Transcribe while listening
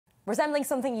Resembling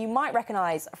something you might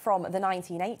recognise from the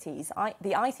 1980s,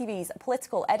 the ITV's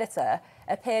political editor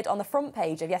appeared on the front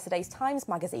page of yesterday's Times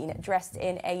magazine dressed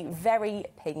in a very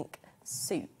pink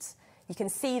suit. You can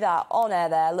see that on air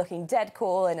there, looking dead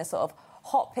cool in a sort of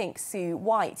hot pink suit,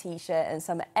 white T-shirt and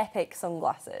some epic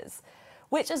sunglasses,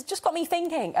 which has just got me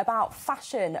thinking about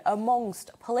fashion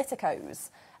amongst politicos.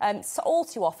 So all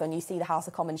too often you see the House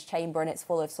of Commons chamber and it's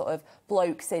full of sort of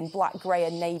blokes in black, grey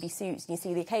and navy suits, and you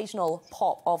see the occasional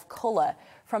pop of colour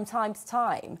from time to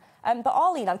time. But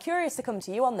Arlene, I'm curious to come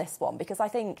to you on this one, because I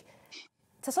think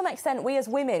to some extent we as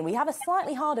women, we have a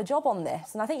slightly harder job on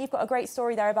this, and I think you've got a great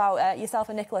story there about yourself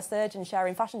and Nicola Sturgeon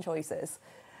sharing fashion choices.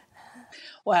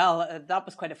 Well, that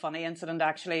was quite a funny incident,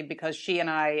 actually, because she and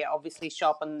I obviously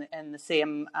shop in the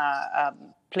same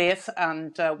place,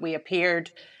 and we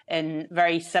appeared in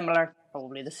very similar,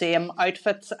 probably the same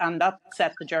outfits, and that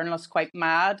set the journalists quite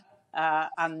mad.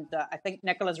 And I think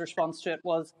Nicola's response to it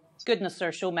was, goodness, there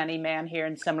are so many men here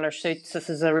in similar suits. This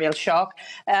is a real shock.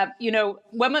 You know,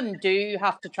 women do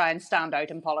have to try and stand out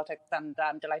in politics, and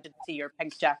I'm delighted to see your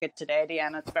pink jacket today,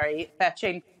 Deanna. It's very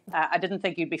fetching. I didn't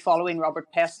think you'd be following Robert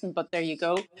Peston, but there you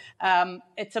go.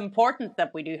 It's important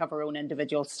that we do have our own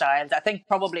individual styles. I think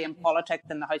probably in politics,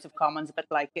 in the House of Commons, a bit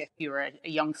like if you were a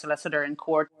young solicitor in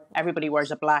court, everybody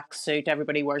wears a black suit,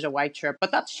 everybody wears a white shirt,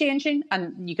 but that's changing,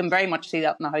 and you can very much see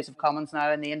that in the House of Commons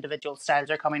now, and the individual styles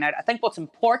are coming out. I think what's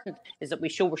important is that we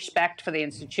show respect for the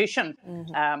institution,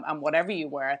 and whatever you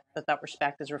wear, that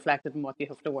respect is reflected in what you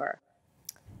have to wear.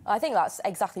 I think that's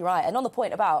exactly right. And on the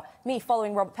point about me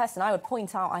following Robert Peston, I would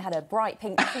point out I had a bright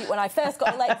pink suit when I first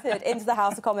got elected into the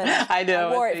House of Commons. I know.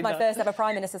 I wore it for my first ever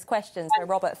Prime Minister's question. So,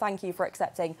 Robert, thank you for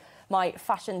accepting my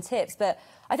fashion tips. But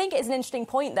I think it's an interesting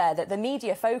point there that the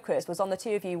media focus was on the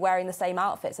two of you wearing the same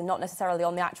outfits and not necessarily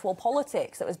on the actual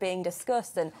politics that was being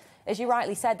discussed. And as you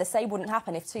rightly said, the same wouldn't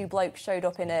happen if two blokes showed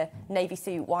up in a navy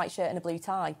suit, white shirt and a blue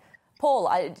tie.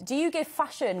 Paul, do you give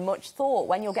fashion much thought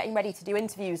when you're getting ready to do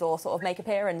interviews or sort of make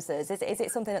appearances? Is it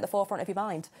something at the forefront of your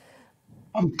mind?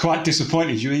 I'm quite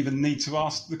disappointed you even need to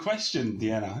ask the question,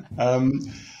 Deanna.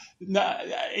 No,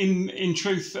 in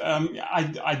truth,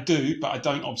 I do, but I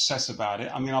don't obsess about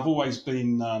it. I mean, I've always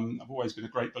been a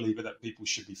great believer that people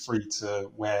should be free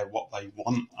to wear what they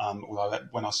want. Although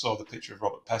when I saw the picture of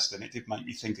Robert Peston, it did make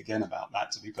me think again about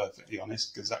that, to be perfectly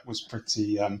honest, because that was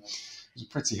pretty. It was a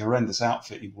pretty horrendous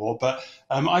outfit he wore. But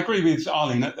I agree with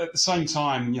Arlene. At the same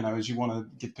time, you know, as you want to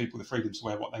give people the freedom to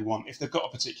wear what they want, if they've got a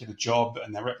particular job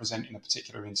and they're representing a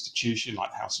particular institution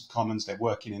like House of Commons, they're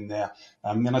working in there,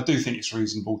 then I do think it's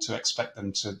reasonable to expect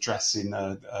them to dress in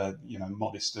a you know,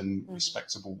 modest and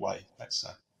respectable way, let's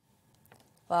say.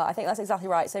 Well, I think that's exactly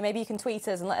right. So maybe you can tweet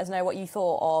us and let us know what you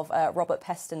thought of Robert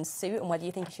Peston's suit and whether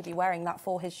you think he should be wearing that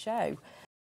for his show.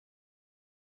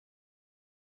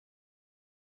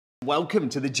 Welcome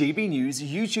to the GB News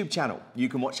YouTube channel. You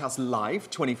can watch us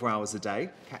live 24 hours a day,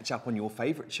 catch up on your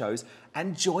favourite shows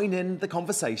and join in the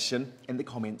conversation in the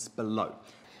comments below.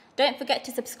 Don't forget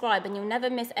to subscribe and you'll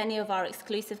never miss any of our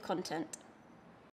exclusive content.